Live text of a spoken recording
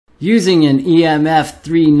Using an EMF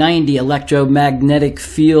 390 electromagnetic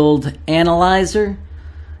field analyzer,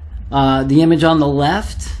 the image on the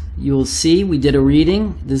left, you'll see we did a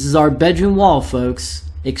reading. This is our bedroom wall, folks.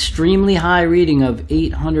 Extremely high reading of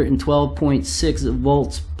 812.6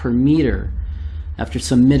 volts per meter. After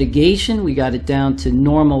some mitigation, we got it down to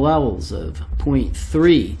normal levels of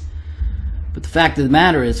 0.3. But the fact of the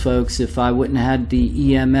matter is, folks, if I wouldn't have had the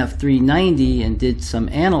EMF 390 and did some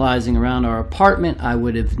analyzing around our apartment, I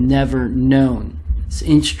would have never known. This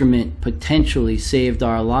instrument potentially saved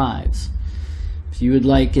our lives. If you would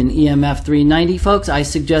like an EMF 390, folks, I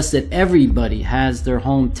suggest that everybody has their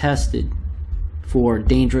home tested for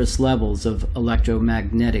dangerous levels of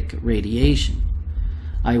electromagnetic radiation.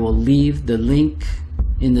 I will leave the link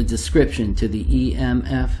in the description to the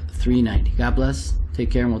EMF 390. God bless. Take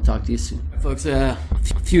care, and we'll talk to you soon. Folks, a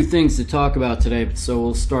few things to talk about today, so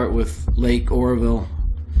we'll start with Lake Oroville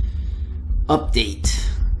update.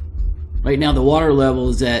 Right now the water level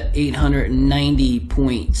is at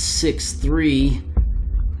 890.63.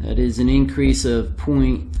 That is an increase of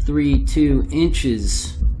 0.32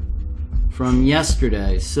 inches from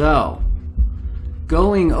yesterday. So,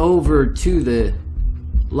 going over to the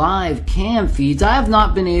live cam feeds, I have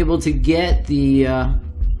not been able to get the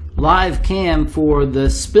live cam for the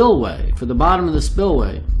spillway, for the bottom of the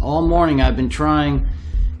spillway. All morning I've been trying,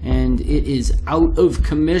 and it is out of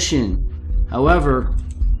commission. However,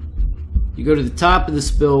 you go to the top of the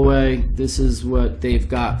spillway, this is what they've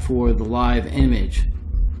got for the live image,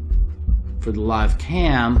 for the live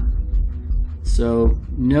cam. So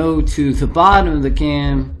no to the bottom of the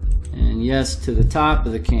cam, and yes to the top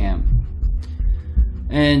of the cam.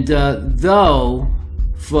 And though,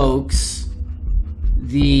 folks,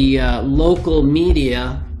 the local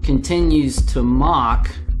media continues to mock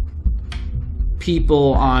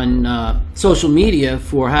people on social media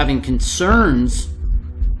for having concerns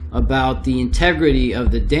about the integrity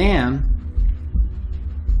of the dam,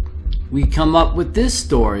 we come up with this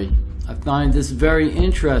story. I find this very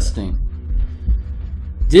interesting.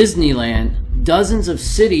 Disneyland, dozens of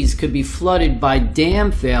cities could be flooded by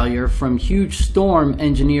dam failure from huge storm,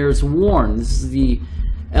 engineers warn. This is the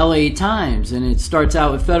LA Times, and it starts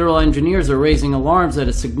out with federal engineers are raising alarms that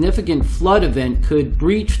a significant flood event could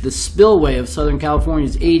breach the spillway of Southern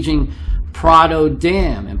California's aging Prado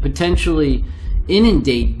Dam and potentially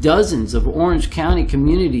inundate dozens of Orange County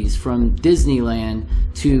communities from Disneyland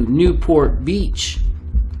to Newport Beach.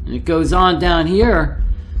 And it goes on down here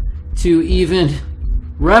to even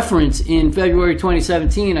reference in February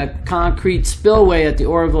 2017 a concrete spillway at the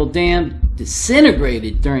Oroville Dam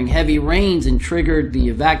disintegrated during heavy rains and triggered the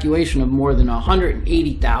evacuation of more than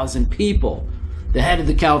 180,000 people. The head of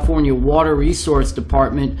the California Water Resource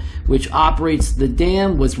Department, which operates the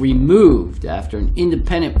dam, was removed after an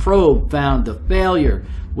independent probe found the failure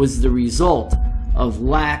was the result of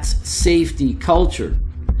lax safety culture.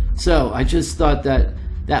 So I just thought that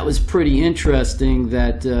that was pretty interesting,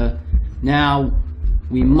 that now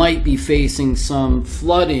we might be facing some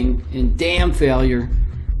flooding and dam failure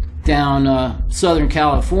down Southern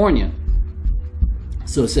California.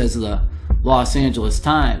 So says the Los Angeles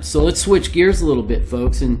Times. So let's switch gears a little bit,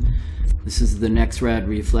 folks, and this is the NEXRAD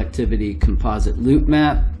reflectivity composite loop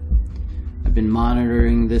map. I've been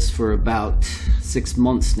monitoring this for about 6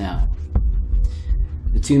 months now.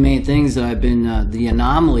 The two main things that I've been, the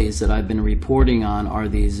anomalies that I've been reporting on are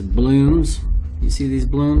these blooms. You see these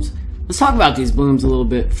blooms? Let's talk about these blooms a little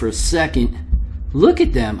bit for a second. Look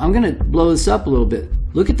at them. I'm going to blow this up a little bit.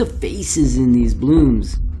 Look at the faces in these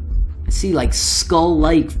blooms. I see like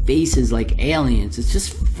skull-like faces like aliens. It's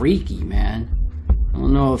just freaky, man. I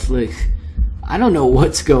don't know if I don't know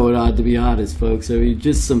what's going on, to be honest, folks. I mean,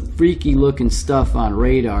 just some freaky looking stuff on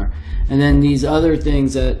radar. And then these other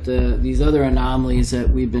things that, these other anomalies that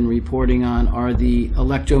we've been reporting on are the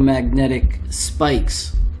electromagnetic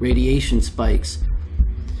spikes, radiation spikes.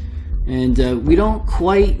 And we don't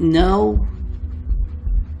quite know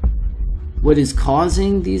what is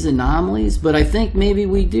causing these anomalies, but I think maybe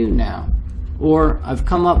we do now. Or I've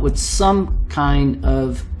come up with some kind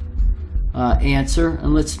of answer,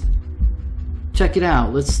 and let's check it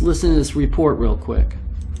out. Let's listen to this report real quick.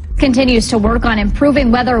 Continues to work on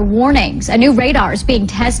improving weather warnings. A new radar is being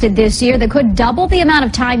tested this year that could double the amount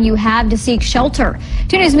of time you have to seek shelter.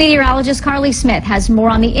 2 News meteorologist Carly Smith has more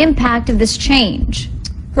on the impact of this change.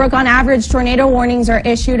 Brooke, on average, tornado warnings are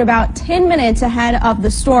issued about 10 minutes ahead of the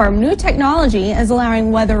storm. New technology is allowing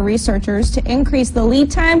weather researchers to increase the lead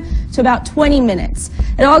time to about 20 minutes.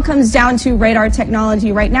 It all comes down to radar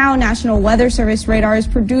technology. Right now, National Weather Service radars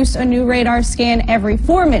produce a new radar scan every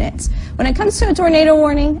 4 minutes. When it comes to a tornado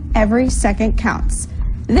warning, every second counts.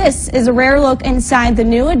 This is a rare look inside the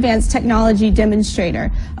new Advanced Technology Demonstrator,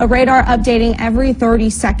 a radar updating every 30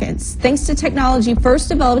 seconds, thanks to technology first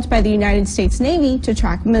developed by the United States Navy to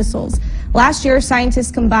track missiles. Last year, scientists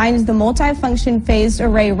combined the multifunction phased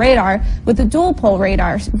array radar with the dual pole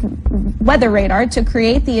radar, weather radar, to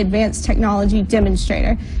create the Advanced Technology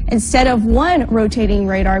Demonstrator. Instead of one rotating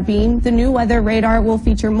radar beam, the new weather radar will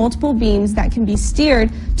feature multiple beams that can be steered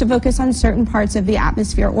to focus on certain parts of the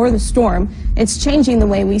atmosphere or the storm. It's changing the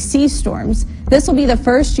way we see storms. This will be the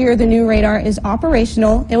first year the new radar is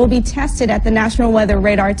operational. It will be tested at the National Weather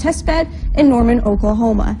Radar Testbed in Norman,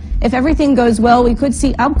 Oklahoma. If everything goes well, we could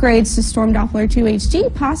see upgrades to Storm Doppler 2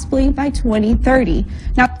 HD possibly by 2030.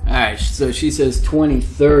 Now, all right, so she says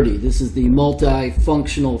 2030. This is the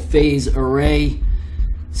multifunctional phase array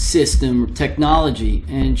system technology,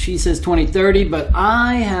 and she says 2030, but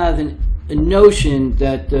I have a notion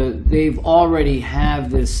that they've already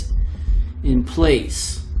have this in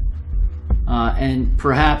place. And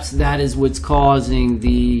perhaps that is what's causing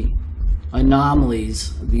the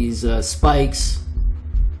anomalies, these spikes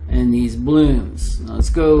and these blooms. Now let's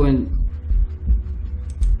go and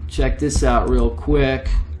check this out real quick.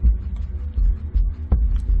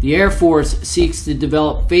 The Air Force seeks to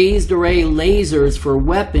develop phased array lasers for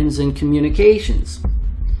weapons and communications.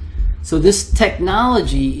 So this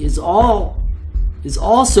technology is also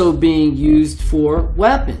being used for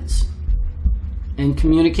weapons and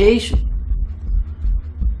communication.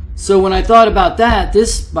 So when I thought about that,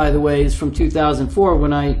 this, by the way, is from 2004.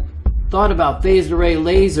 When I thought about phased array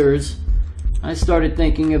lasers, I started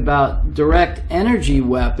thinking about direct energy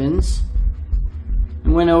weapons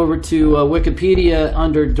and went over to Wikipedia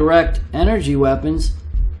under direct energy weapons.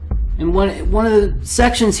 And one of the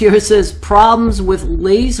sections here says problems with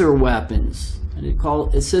laser weapons. And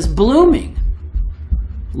it says blooming.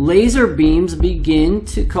 Laser beams begin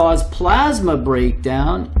to cause plasma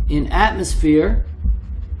breakdown in the atmosphere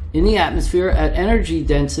at energy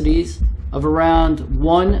densities of around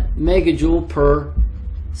 1 megajoule per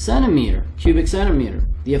cubic centimeter.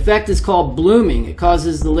 The effect is called blooming. It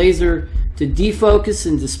causes the laser to defocus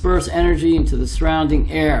and disperse energy into the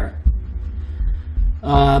surrounding air.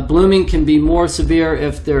 Blooming can be more severe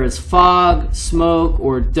if there is fog, smoke,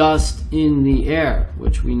 or dust in the air,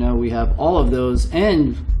 which we know we have all of those,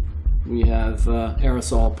 and we have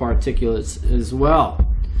aerosol particulates as well.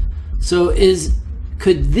 So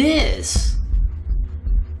could this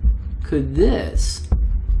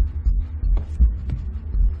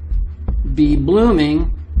be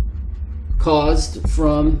blooming caused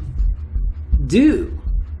from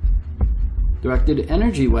directed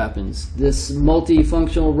energy weapons, this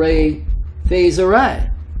multifunctional ray phase array,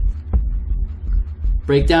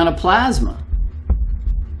 breakdown of plasma?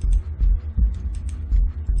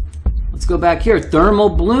 Let's go back here. Thermal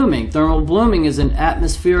blooming. Thermal blooming is an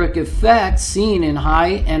atmospheric effect seen in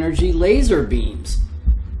high energy laser beams.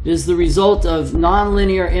 It is the result of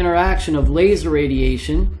nonlinear interaction of laser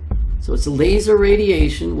radiation. So it's laser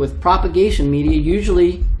radiation with propagation media,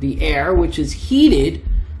 usually the air, which is heated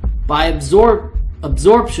by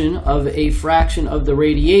absorption of a fraction of the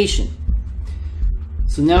radiation.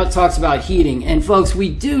 So now it talks about heating. And folks, we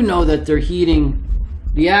do know that they're heating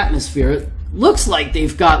the atmosphere. It looks like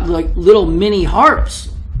they've got like little mini harps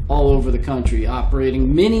all over the country,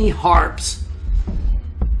 operating mini harps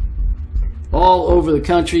all over the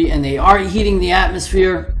country, and they are heating the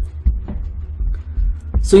atmosphere.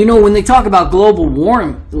 So, you know, when they talk about global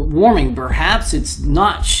warming, perhaps it's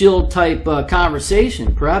not shill type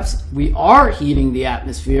conversation. Perhaps we are heating the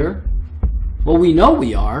atmosphere. Well, we know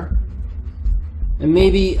we are. And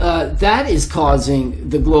maybe that is causing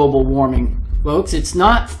the global warming, folks. It's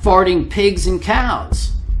not farting pigs and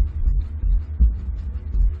cows.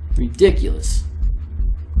 Ridiculous.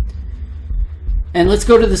 And let's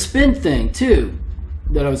go to the spin thing, too,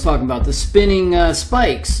 that I was talking about. The spinning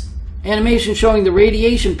spikes. Animation showing the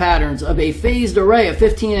radiation patterns of a phased array of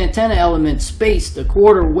 15 antenna elements spaced a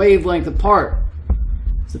quarter wavelength apart.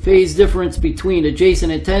 The phase difference between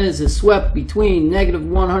adjacent antennas is swept between negative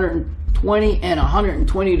 120 and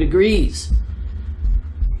 120 degrees.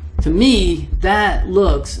 To me, that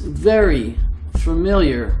looks very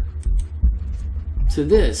familiar to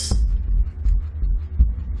this.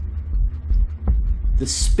 The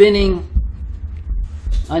spinning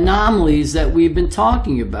anomalies that we've been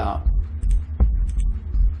talking about.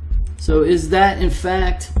 So is that in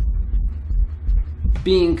fact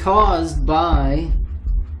being caused by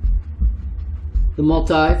the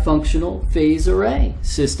multifunctional phase array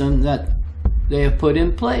system that they have put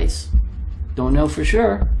in place? Don't know for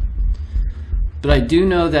sure, but I do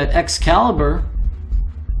know that Excalibur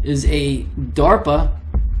is a DARPA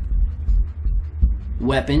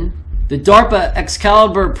weapon. The DARPA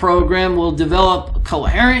Excalibur program will develop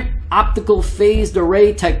coherent optical phased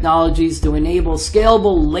array technologies to enable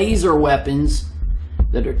scalable laser weapons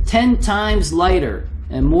that are 10 times lighter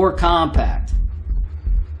and more compact.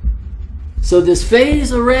 So this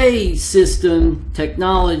phased array system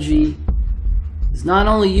technology is not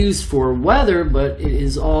only used for weather, but it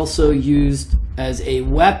is also used as a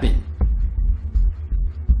weapon.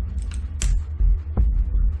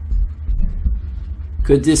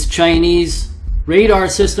 Could this Chinese radar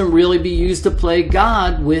system really be used to play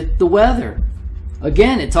God with the weather?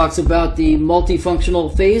 Again, it talks about the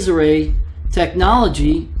multifunctional phase array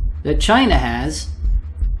technology that China has.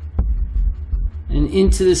 And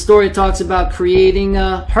into the story it talks about creating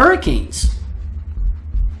hurricanes.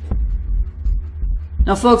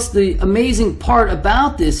 Now folks, the amazing part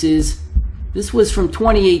about this is, this was from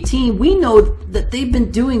 2018. We know that they've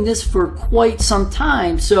been doing this for quite some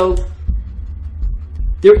time. So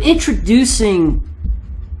they're introducing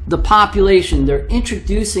the population, they're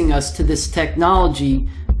introducing us to this technology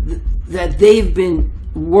that they've been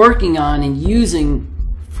working on and using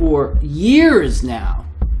for years now.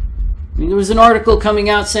 I mean, there was an article coming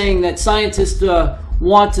out saying that scientists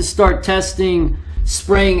want to start testing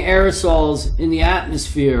spraying aerosols in the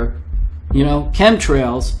atmosphere, you know,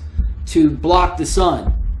 chemtrails, to block the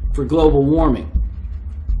sun for global warming.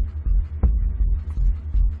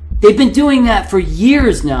 They've been doing that for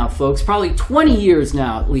years now, folks, probably 20 years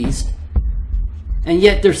now at least. And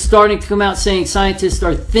yet they're starting to come out saying scientists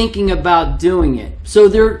are thinking about doing it. So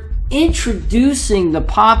they're introducing the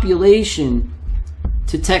population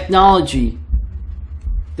to technology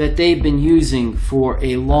that they've been using for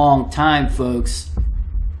a long time, folks.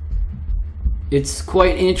 It's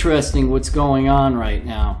quite interesting what's going on right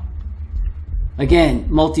now. Again,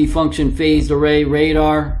 multifunction phased array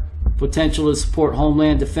radar, potential to support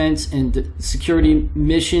homeland defense and security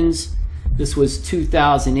missions. This was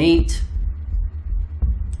 2008.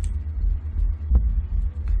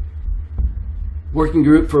 Working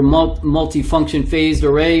group for multifunction phased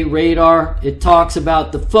array radar. It talks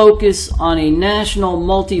about the focus on a national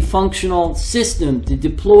multifunctional system to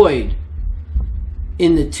deployed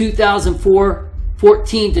in the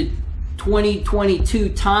 2014 to 2022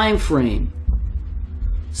 time frame.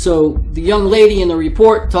 So the young lady in the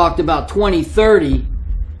report talked about 2030,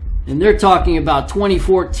 and they're talking about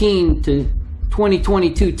 2014 to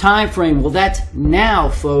 2022 time frame. Well, that's now,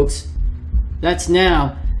 folks. That's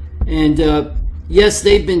now. And yes,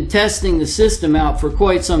 they've been testing the system out for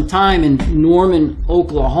quite some time in Norman,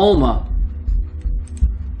 Oklahoma.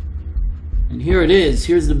 And here it is.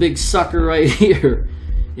 Here's the big sucker right here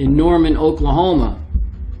in Norman, Oklahoma.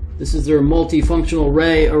 This is their multifunctional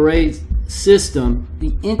array system.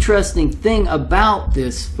 The interesting thing about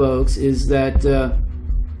this, folks, is that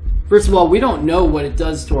first of all, we don't know what it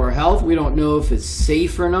does to our health. We don't know if it's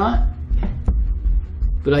safe or not.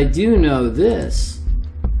 But I do know this,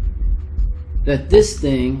 that this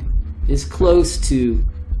thing is close to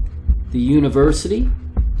the university.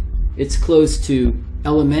 It's close to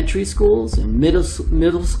elementary schools and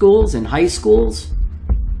middle schools and high schools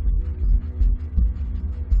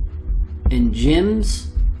and gyms.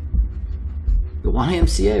 The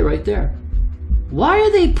YMCA right there. Why are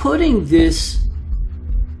they putting this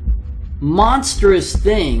monstrous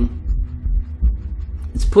thing?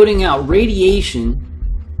 It's putting out radiation,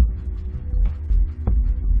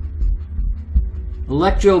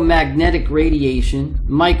 electromagnetic radiation,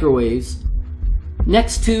 microwaves,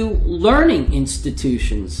 next to learning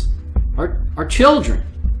institutions, our children.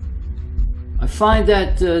 I find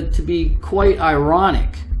that to be quite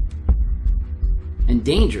ironic and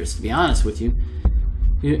dangerous, to be honest with you.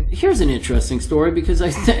 Here's an interesting story, because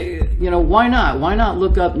I think, you know, why not? Why not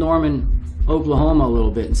look up Norman, Oklahoma a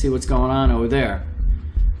little bit and see what's going on over there?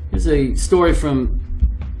 Here's a story from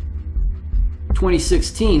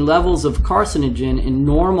 2016. Levels of carcinogen in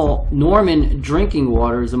Norman drinking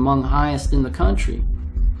water is among highest in the country.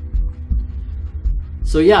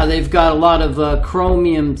 So yeah, they've got a lot of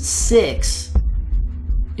chromium-6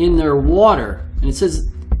 in their water. And it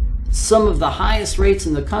says some of the highest rates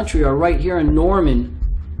in the country are right here in Norman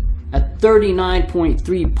at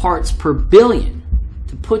 39.3 parts per billion.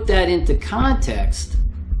 To put that into context,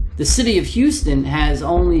 the city of Houston has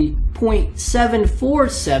only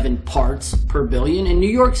 0.747 parts per billion, and New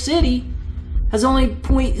York City has only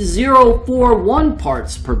 0.041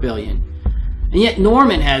 parts per billion. And yet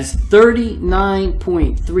Norman has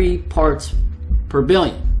 39.3 parts per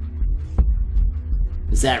billion.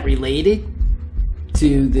 Is that related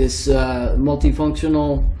to this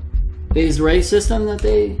multifunctional phased array system that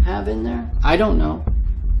they have in there? I don't know.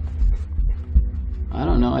 I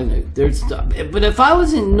don't know. But if I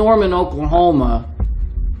was in Norman, Oklahoma,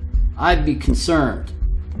 I'd be concerned.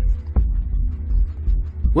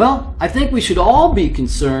 Well, I think we should all be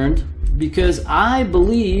concerned because I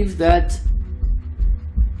believe that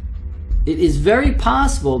it is very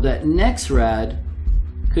possible that NEXRAD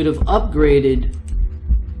could have upgraded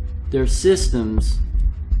their systems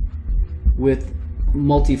with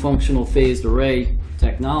multifunctional phased array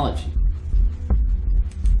technology.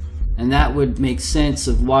 And that would make sense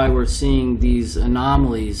of why we're seeing these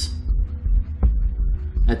anomalies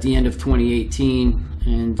at the end of 2018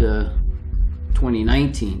 and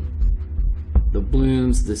 2019. The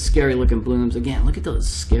blooms, the scary looking blooms. Again, look at those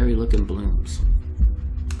scary looking blooms.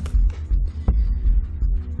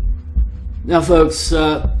 Now folks,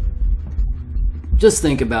 just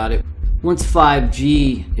think about it. Once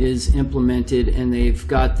 5G is implemented and they've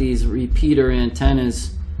got these repeater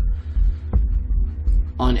antennas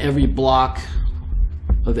on every block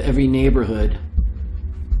of every neighborhood,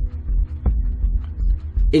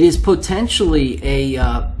 it is potentially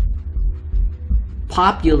a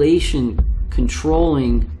population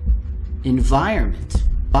controlling environment.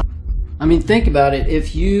 I mean, think about it.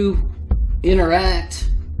 If you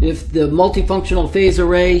interact, if the multifunctional phase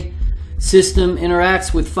array system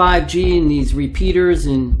interacts with 5G and these repeaters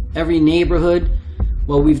in every neighborhood,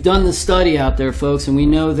 well, we've done the study out there, folks, and we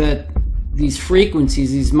know that these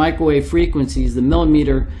frequencies, these microwave frequencies, the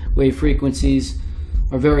millimeter wave frequencies,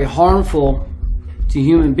 are very harmful to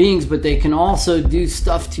human beings, but they can also do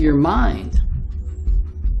stuff to your mind,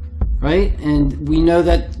 right? And we know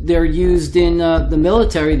that they're used in the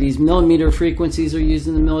military. These millimeter frequencies are used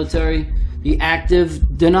in the military, the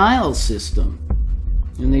active denial system.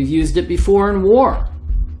 And they've used it before in war,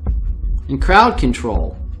 in crowd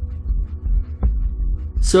control.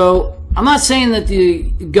 So I'm not saying that the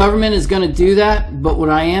government is going to do that, but what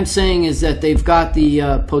I am saying is that they've got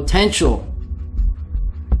the potential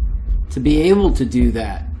to be able to do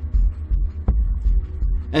that.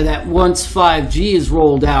 And that once 5G is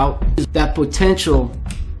rolled out, that potential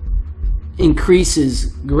increases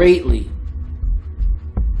greatly.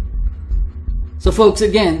 So folks,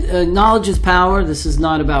 again, knowledge is power. This is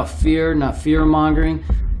not about fear, not fear-mongering,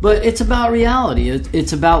 but it's about reality.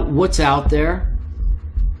 It's about what's out there,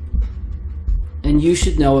 and you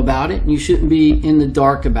should know about it. You shouldn't be in the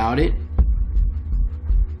dark about it.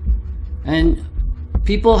 And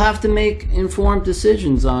people have to make informed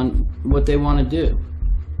decisions on what they want to do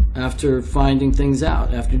after finding things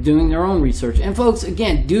out, after doing their own research. And folks,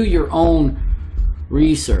 again, do your own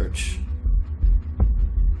research.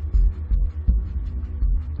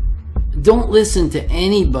 Don't listen to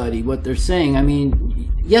anybody, what they're saying. I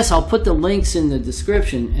mean, yes, I'll put the links in the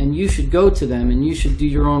description, and you should go to them, and you should do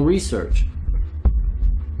your own research.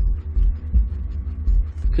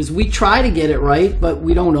 Because we try to get it right, but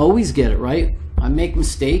we don't always get it right. I make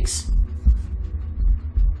mistakes.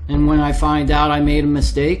 And when I find out I made a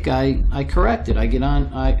mistake, I correct it. I get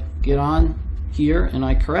on here and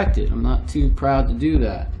I correct it. I'm not too proud to do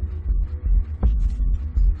that.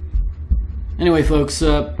 Anyway, folks,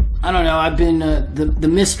 I don't know. I've been the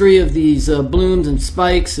mystery of these blooms and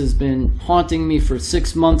spikes has been haunting me for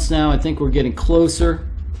 6 months now. I think we're getting closer,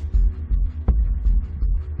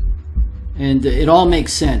 and it all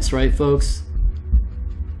makes sense, right, folks?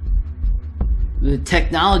 The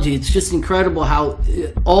technology, it's just incredible how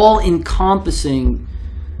all-encompassing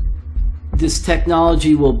this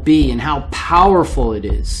technology will be and how powerful it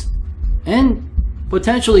is, and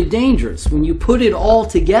potentially dangerous when you put it all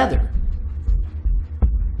together.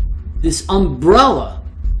 This umbrella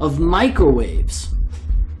of microwaves,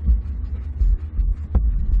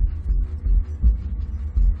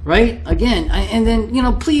 right? Again, and then, you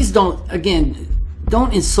know, please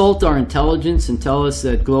don't insult our intelligence and tell us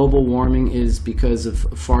that global warming is because of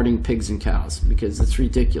farting pigs and cows, because it's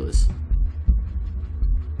ridiculous.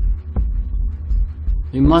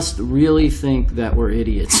 We must really think that we're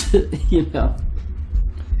idiots, you know.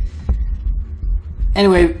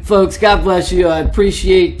 Anyway, folks, God bless you. I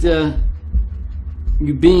appreciate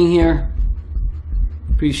you being here.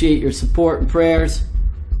 Appreciate your support and prayers.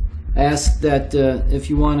 Ask that if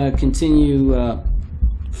you want to continue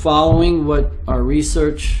following what our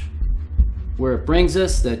research, where it brings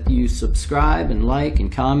us, that you subscribe and like and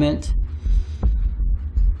comment.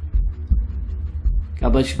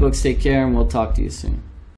 God bless you, folks. Take care, and we'll talk to you soon.